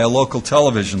by a local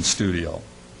television studio.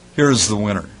 Here is the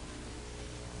winner.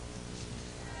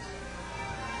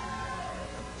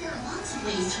 There are lots of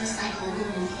ways to recycle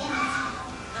aluminum cans.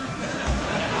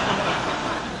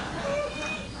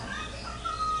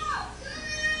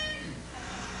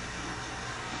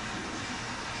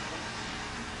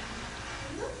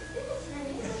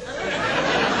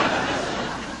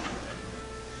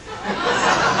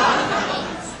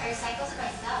 I recycle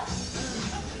myself.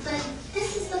 But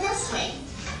this is the best way.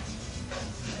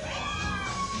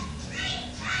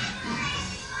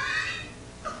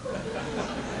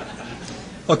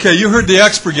 Okay, you heard the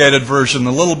expurgated version,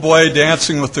 the little boy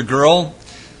dancing with the girl.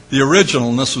 The original,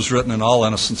 and this was written in all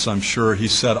innocence, I'm sure, he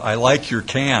said, "I like your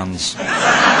cans."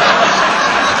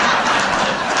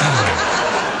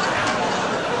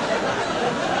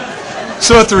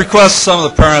 So at the request of some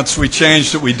of the parents, we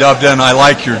changed it. We dubbed in, "I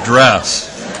like your dress."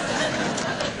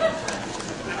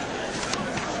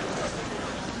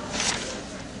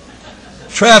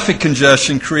 Traffic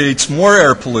congestion creates more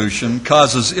air pollution,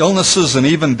 causes illnesses and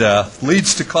even death,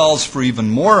 leads to calls for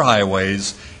even more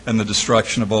highways and the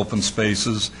destruction of open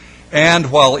spaces,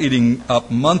 and while eating up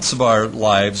months of our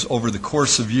lives over the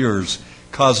course of years,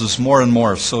 causes more and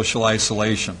more social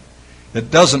isolation. It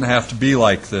doesn't have to be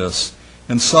like this.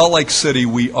 In Salt Lake City,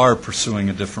 we are pursuing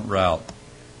a different route.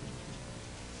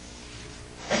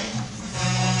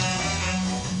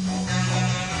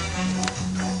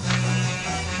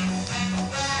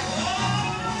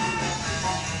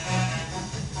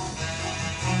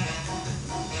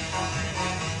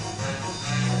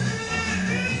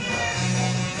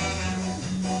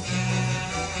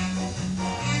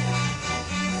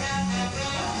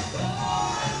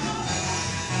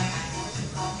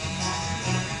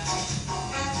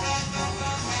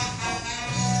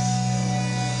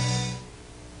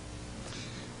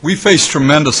 We faced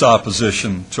tremendous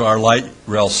opposition to our light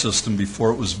rail system before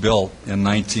it was built in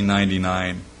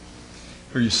 1999.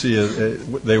 Here you see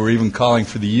they were even calling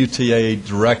for the UTA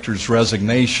director's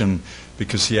resignation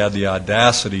because he had the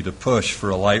audacity to push for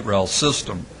a light rail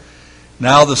system.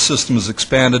 Now the system is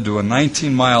expanded to a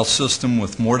 19-mile system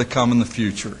with more to come in the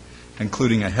future,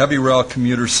 including a heavy rail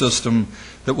commuter system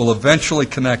that will eventually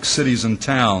connect cities and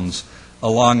towns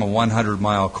along a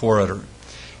 100-mile corridor.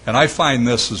 And I find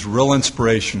this as real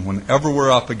inspiration whenever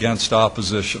we're up against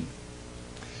opposition.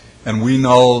 And we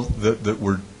know that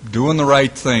we're doing the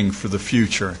right thing for the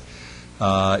future.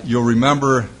 You'll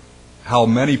remember how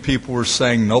many people were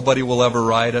saying nobody will ever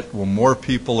ride it. Well, more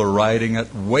people are riding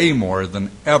it, way more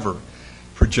than ever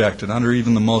projected, under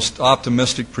even the most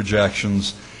optimistic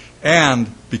projections.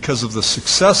 And because of the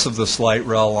success of this light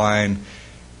rail line,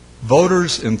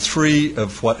 voters in 3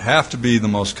 of what have to be the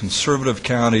most conservative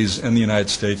counties in the United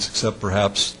States, except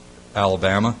perhaps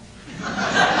Alabama,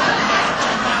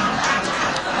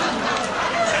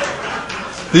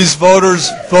 these voters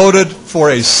voted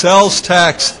for a sales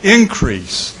tax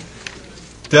increase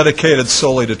dedicated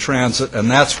solely to transit, and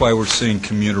that's why we're seeing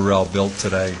commuter rail built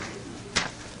today.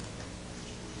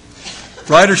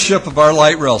 Ridership of our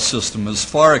light rail system has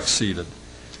far exceeded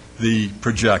the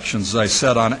projections. As I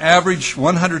said, on average,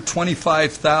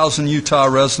 125,000 Utah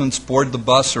residents board the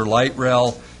bus or light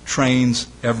rail trains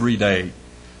every day.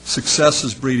 Success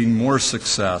is breeding more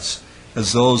success,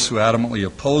 as those who adamantly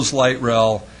oppose light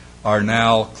rail are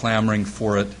now clamoring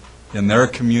for it in their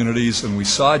communities. And we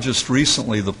saw just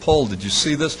recently the poll. Did you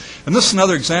see this? And this is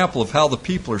another example of how the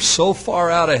people are so far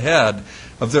out ahead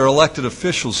of their elected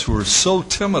officials who are so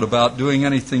timid about doing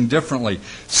anything differently.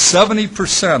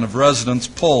 70% of residents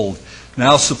polled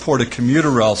now support a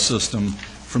commuter rail system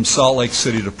from Salt Lake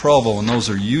City to Provo, and those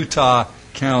are Utah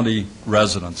County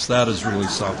residents. That is really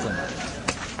something.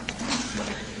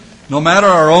 No matter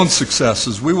our own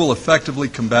successes, we will effectively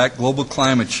combat global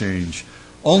climate change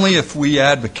only if we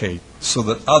advocate so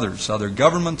that others, other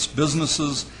governments,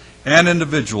 businesses, and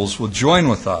individuals will join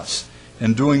with us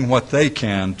in doing what they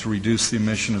can to reduce the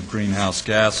emission of greenhouse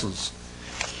gases.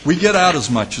 We get out as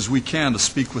much as we can to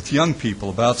speak with young people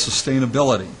about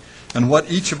sustainability and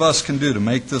what each of us can do to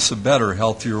make this a better,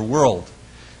 healthier world.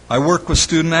 I work with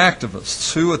student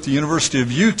activists who, at the University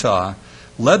of Utah,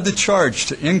 led the charge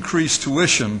to increase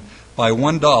tuition by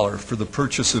 $1 for the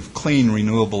purchase of clean,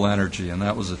 renewable energy, and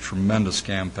that was a tremendous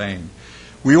campaign.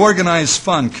 We organize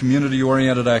fun,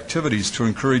 community-oriented activities to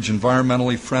encourage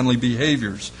environmentally friendly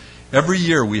behaviors. Every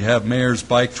year we have Mayor's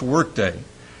Bike to Work Day.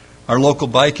 Our local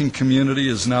biking community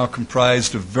is now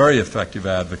comprised of very effective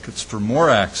advocates for more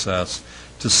access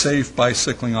to safe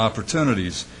bicycling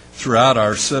opportunities throughout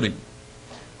our city.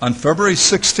 On February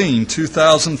 16,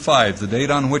 2005, the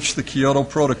date on which the Kyoto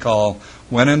Protocol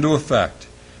went into effect,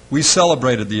 we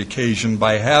celebrated the occasion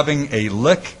by having a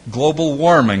Lick Global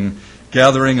Warming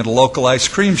gathering at a local ice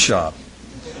cream shop.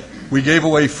 We gave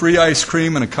away free ice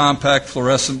cream and a compact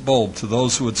fluorescent bulb to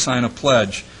those who would sign a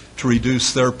pledge to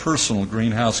reduce their personal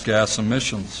greenhouse gas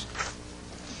emissions.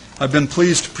 I've been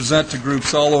pleased to present to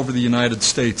groups all over the United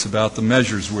States about the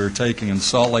measures we're taking in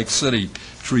Salt Lake City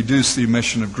to reduce the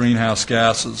emission of greenhouse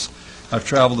gases. I've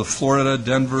traveled to Florida,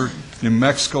 Denver, New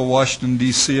Mexico, Washington,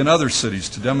 D.C., and other cities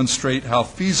to demonstrate how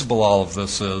feasible all of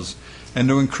this is and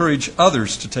to encourage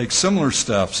others to take similar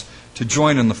steps to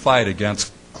join in the fight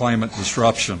against climate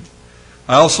disruption.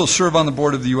 I also serve on the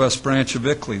board of the U.S. branch of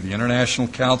ICLEI, the International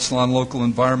Council on Local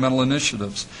Environmental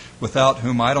Initiatives, without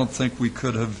whom I don't think we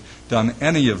could have done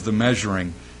any of the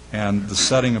measuring and the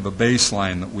setting of a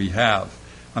baseline that we have.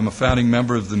 I'm a founding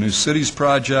member of the New Cities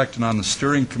Project and on the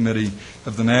steering committee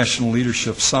of the National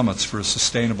Leadership Summits for a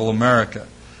Sustainable America.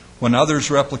 When others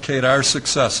replicate our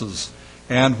successes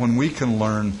and when we can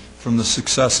learn from the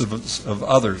successes of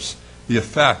others, the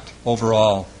effect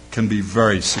overall can be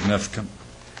very significant.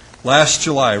 Last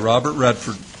July, Robert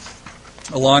Redford,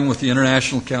 along with the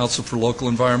International Council for Local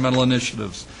Environmental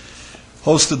Initiatives,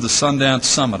 hosted the Sundance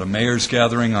Summit, a mayor's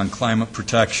gathering on climate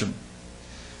protection.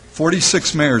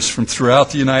 46 mayors from throughout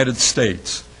the United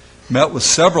States met with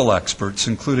several experts,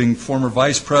 including former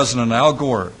Vice President Al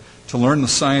Gore, to learn the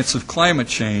science of climate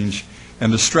change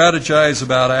and to strategize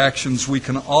about actions we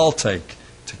can all take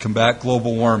to combat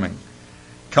global warming.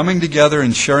 Coming together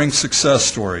and sharing success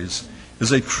stories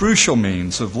is a crucial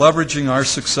means of leveraging our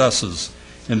successes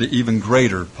into even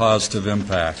greater positive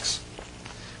impacts.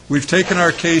 We've taken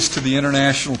our case to the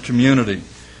international community,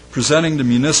 presenting to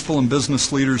municipal and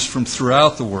business leaders from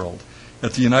throughout the world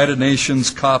at the United Nations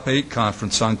COP8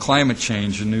 conference on climate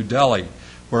change in New Delhi,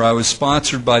 where I was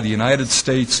sponsored by the United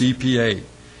States EPA,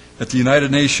 at the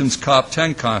United Nations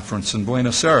COP10 conference in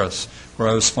Buenos Aires, where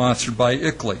I was sponsored by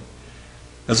ICLEI,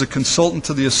 as a consultant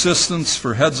to the Assistance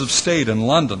for Heads of State in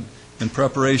London in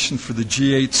preparation for the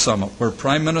G8 summit, where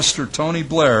Prime Minister Tony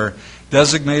Blair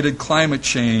designated climate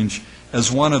change as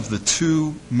one of the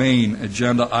two main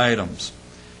agenda items,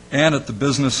 and at the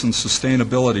Business and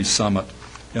Sustainability Summit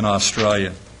in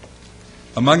Australia.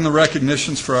 Among the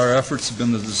recognitions for our efforts have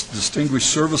been the Distinguished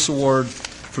Service Award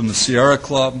from the Sierra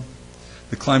Club,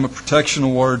 the Climate Protection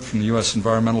Award from the U.S.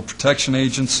 Environmental Protection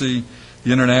Agency,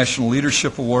 the International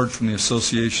Leadership Award from the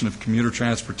Association of Commuter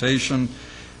Transportation,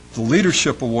 the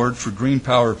Leadership Award for Green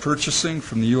Power Purchasing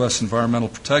from the U.S. Environmental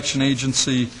Protection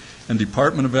Agency and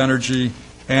Department of Energy,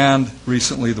 and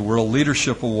recently the World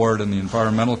Leadership Award in the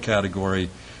environmental category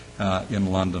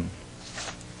in London.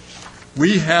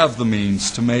 We have the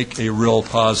means to make a real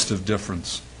positive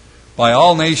difference by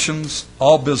all nations,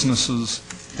 all businesses,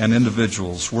 and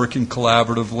individuals working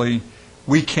collaboratively.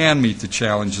 We can meet the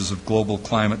challenges of global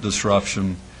climate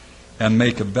disruption and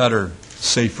make a better,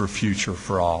 safer future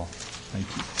for all. Thank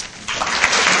you.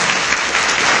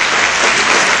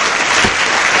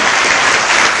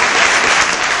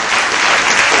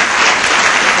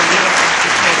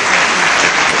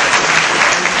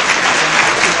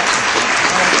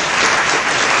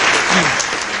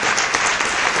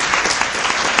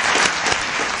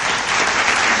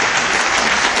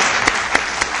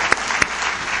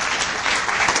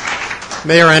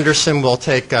 Mayor Anderson will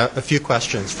take a few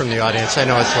questions from the audience. I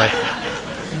know it's late. I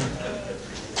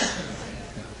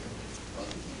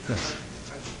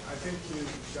think you've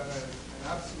done an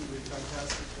absolutely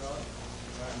fantastic job.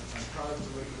 I'm proud to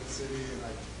live in the city and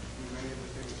I do many of the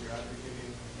things you're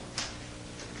advocating.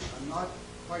 I'm not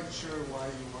quite sure why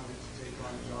you wanted to take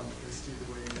on John Christie the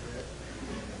way you did,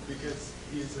 because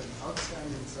he's an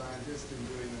outstanding scientist in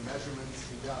doing the measurements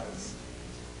he does.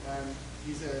 And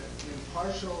he's an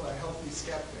impartial, a healthy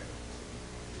skeptic.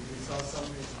 We saw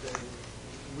something today.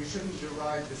 We shouldn't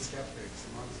deride the skeptics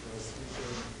amongst us.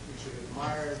 We should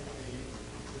admire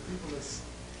the people that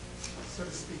sort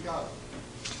of speak out.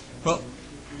 Well,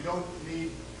 we don't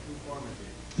need conformity.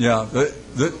 Yeah,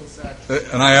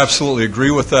 and I absolutely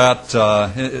agree with that.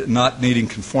 Not needing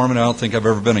conformity, I don't think I've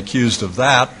ever been accused of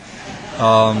that.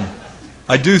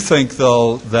 I do think,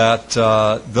 though, that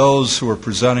those who are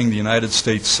presenting the United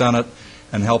States Senate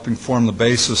and helping form the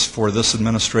basis for this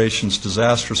administration's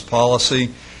disastrous policy,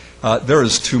 there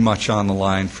is too much on the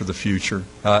line for the future.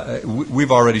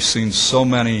 We've already seen so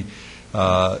many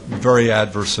very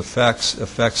adverse effects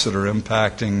that are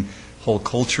impacting whole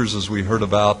cultures, as we heard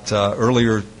about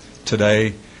earlier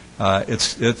today.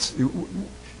 It's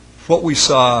what we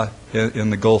saw in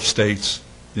the Gulf states,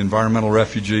 the environmental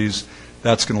refugees.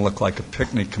 That's going to look like a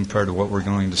picnic compared to what we're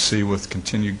going to see with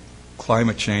continued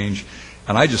climate change.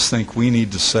 And I just think we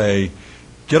need to say,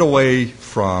 get away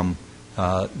from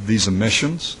these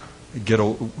emissions, get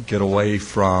away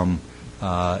from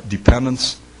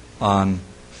dependence on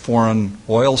foreign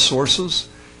oil sources.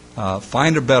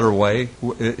 Find a better way.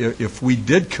 If we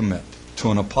did commit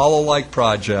to an Apollo-like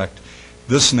project,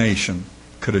 this nation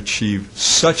could achieve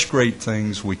such great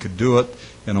things. We could do it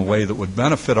in a way that would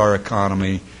benefit our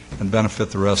economy and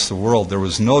benefit the rest of the world. There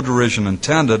was no derision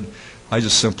intended. I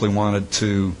just simply wanted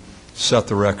to set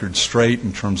the record straight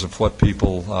in terms of what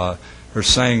people are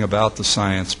saying about the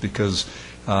science, because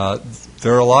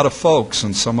there are a lot of folks,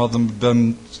 and some of them have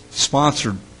been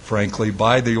sponsored, frankly,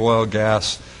 by the oil,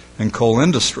 gas, and coal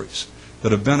industries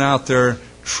that have been out there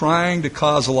trying to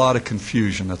cause a lot of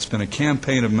confusion. That's been a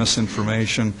campaign of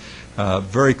misinformation.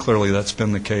 Very clearly that's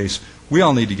been the case. We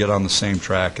all need to get on the same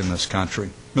track in this country.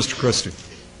 Mr. Christie.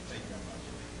 Thank you very much.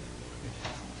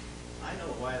 I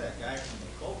know why that guy from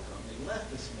the coal company left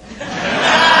this morning.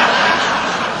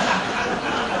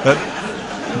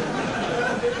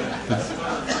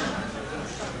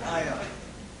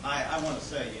 I want to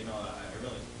say,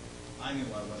 I knew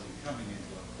I wasn't coming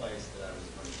into a place that I was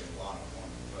going to get a lot of fun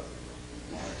with.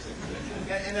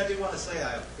 And I do want to say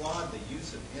I applaud the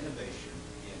use of innovation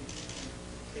in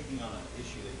taking on an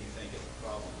issue that you think is a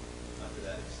problem to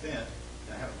that extent.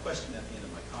 And I have a question at the end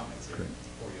of my comments here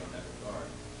for you on that regard.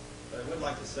 But I would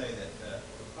like to say that the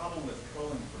problem with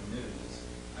trolling for news,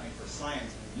 for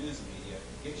science and news media,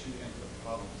 gets you into the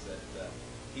problems that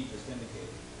he just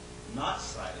indicated. Not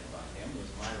cited by him was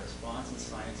my response in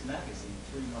Science magazine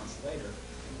 3 months later,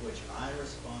 in which I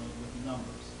responded with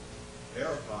numbers,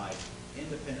 verified,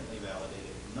 independently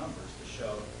validated numbers to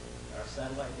show our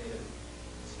satellite data,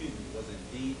 was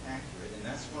indeed accurate, and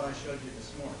that's what I showed you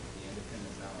this morning, the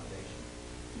independent validation.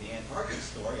 In the Antarctic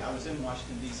story, I was in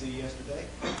Washington, D.C. yesterday,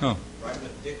 right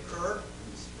with Dick Kerr,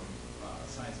 who's from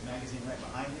Science magazine right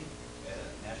behind me, at a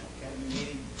National Academy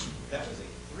meeting. That was a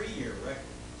 3-year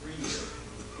record, 3 years.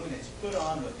 When it's put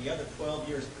on with the other 12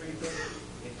 years previous,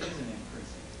 it is an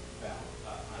increasing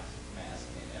ice mass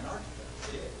in Antarctica.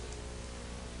 It is.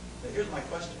 But here's my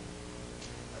question.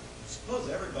 Suppose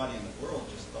everybody in the world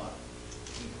just thought,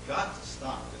 we've got to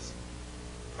stop this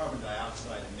carbon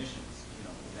dioxide emissions,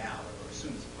 now or as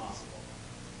soon as possible.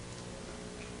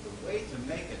 The way to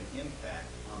make an impact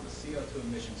on the CO2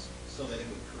 emissions so that it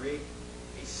would create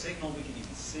a signal we could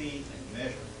even see and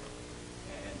measure,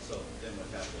 and so then what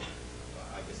have to,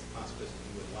 I guess the consequences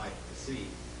you would like to see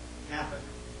happen,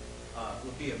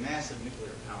 would be a massive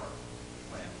nuclear power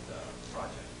plant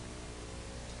project.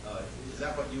 Is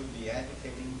that what you would be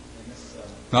advocating in this?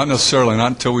 Not necessarily,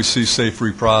 not until we see safe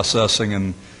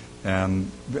reprocessing, and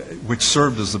which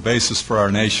served as the basis for our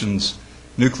nation's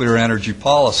nuclear energy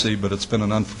policy, but it's been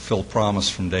an unfulfilled promise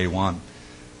from day one.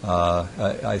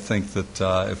 I think that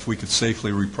if we could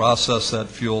safely reprocess that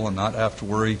fuel and not have to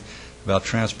worry about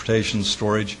transportation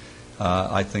storage,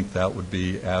 I think that would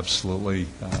be absolutely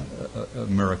a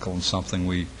miracle and something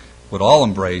we would all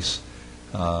embrace,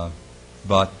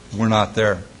 but we're not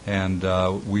there. And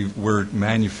we're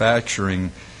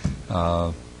manufacturing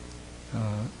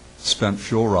spent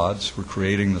fuel rods. We're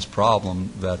creating this problem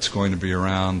that's going to be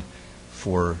around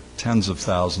for tens of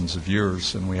thousands of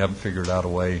years, and we haven't figured out a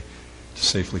way to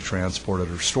safely transport it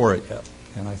or store it yet.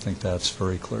 And I think that's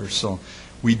very clear. So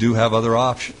we do have other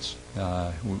options.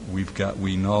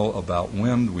 We know about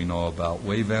wind, we know about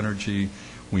wave energy,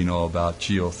 we know about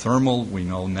geothermal, we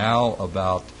know now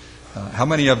about how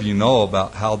many of you know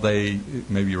about how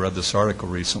maybe you read this article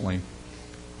recently,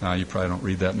 you probably don't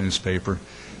read that newspaper,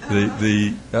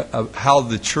 how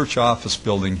the church office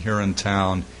building here in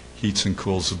town heats and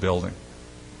cools the building.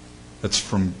 It's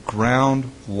from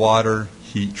groundwater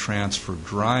heat transfer,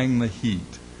 drying the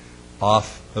heat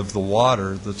off of the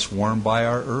water that's warmed by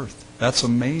our earth. That's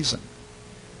amazing.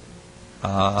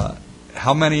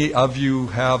 How many of you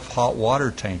have hot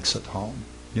water tanks at home?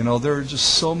 You know, there are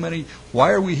just so many.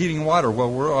 Why are we heating water?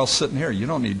 Well, we're all sitting here. You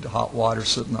don't need hot water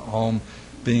sitting at home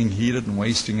being heated and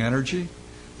wasting energy.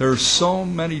 There are so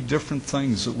many different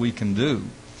things that we can do.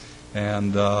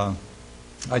 And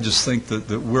I just think that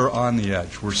we're on the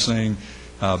edge. We're seeing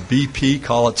BP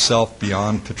call itself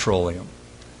beyond petroleum.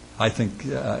 I think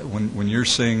when you're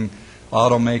seeing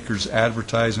automakers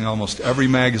advertising almost every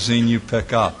magazine you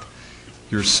pick up,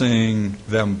 you're seeing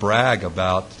them brag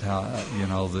about,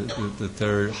 that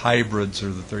they're hybrids or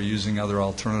that they're using other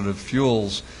alternative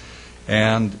fuels.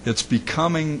 And it's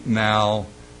becoming now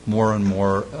more and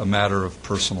more a matter of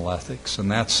personal ethics. And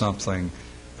that's something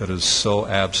that is so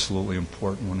absolutely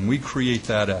important. When we create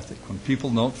that ethic, when people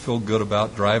don't feel good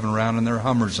about driving around in their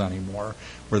Hummers anymore,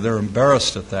 where they're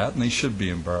embarrassed at that, and they should be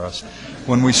embarrassed,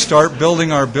 when we start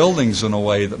building our buildings in a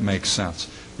way that makes sense.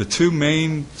 The two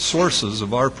main sources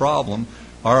of our problem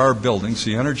are our buildings,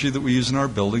 the energy that we use in our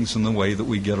buildings, and the way that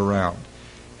we get around.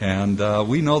 And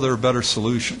we know there are better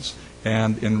solutions.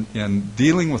 And in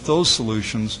dealing with those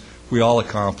solutions, we all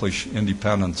accomplish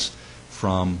independence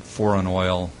from foreign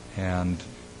oil, and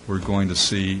we're going to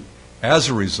see, as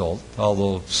a result,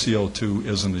 although CO2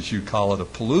 isn't, as you call it, a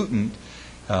pollutant,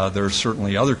 there are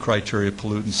certainly other criteria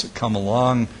pollutants that come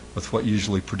along with what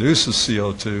usually produces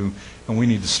CO2, and we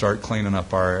need to start cleaning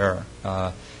up our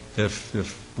air.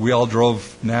 If we all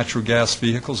drove natural gas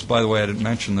vehicles, by the way, I didn't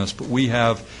mention this, but we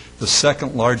have the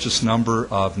second largest number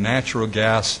of natural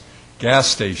gas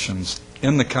stations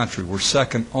in the country. We're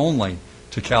second only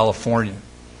to California.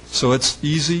 So it's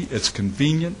easy, it's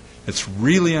convenient, it's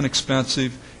really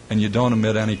inexpensive, and you don't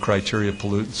emit any criteria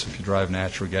pollutants if you drive a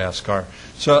natural gas car.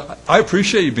 So I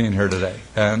appreciate you being here today,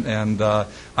 and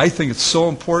I think it's so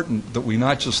important that we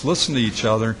not just listen to each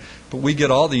other, but we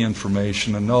get all the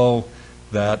information and know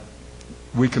that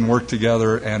we can work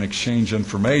together and exchange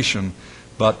information.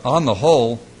 But on the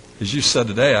whole, as you said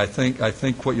today, I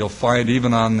think what you'll find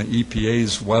even on the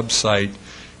EPA's website,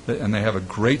 and they have a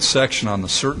great section on the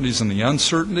certainties and the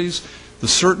uncertainties. The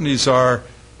certainties are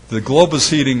the globe is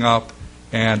heating up,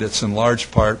 and it's in large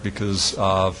part because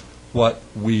of what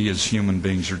we as human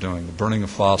beings are doing, the burning of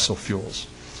fossil fuels.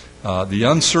 The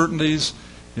uncertainties,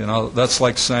 that's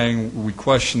like saying we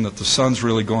question that the sun's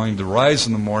really going to rise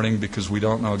in the morning because we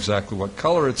don't know exactly what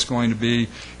color it's going to be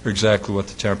or exactly what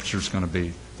the temperature is going to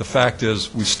be. The fact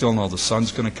is we still know the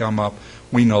sun's going to come up.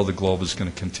 We know the globe is going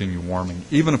to continue warming.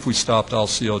 Even if we stopped all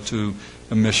CO2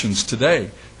 emissions today,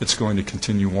 it's going to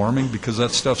continue warming because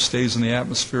that stuff stays in the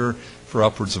atmosphere for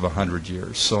upwards of 100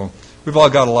 years. So we've all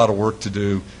got a lot of work to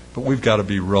do, but we've got to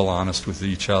be real honest with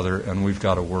each other, and we've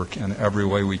got to work in every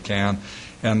way we can.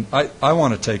 And I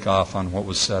want to take off on what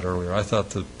was said earlier. I thought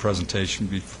the presentation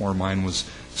before mine was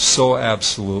so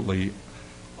absolutely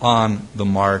on the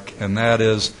mark, and that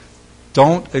is,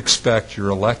 don't expect your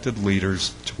elected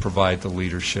leaders to provide the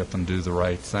leadership and do the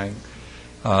right thing.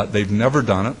 They've never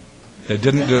done it. They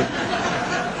didn't do it.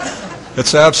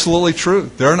 It's absolutely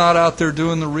true. They're not out there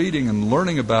doing the reading and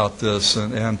learning about this,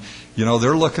 and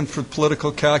they're looking for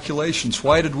political calculations.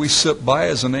 Why did we sit by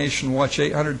as a nation and watch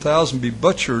 800,000 be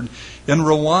butchered in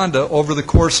Rwanda over the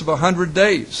course of 100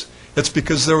 days? It's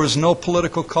because there was no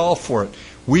political call for it.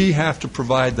 We have to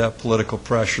provide that political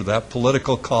pressure, that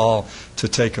political call to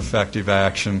take effective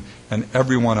action, and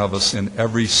every one of us in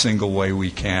every single way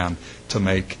we can to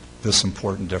make this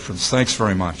important difference. Thanks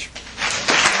very much.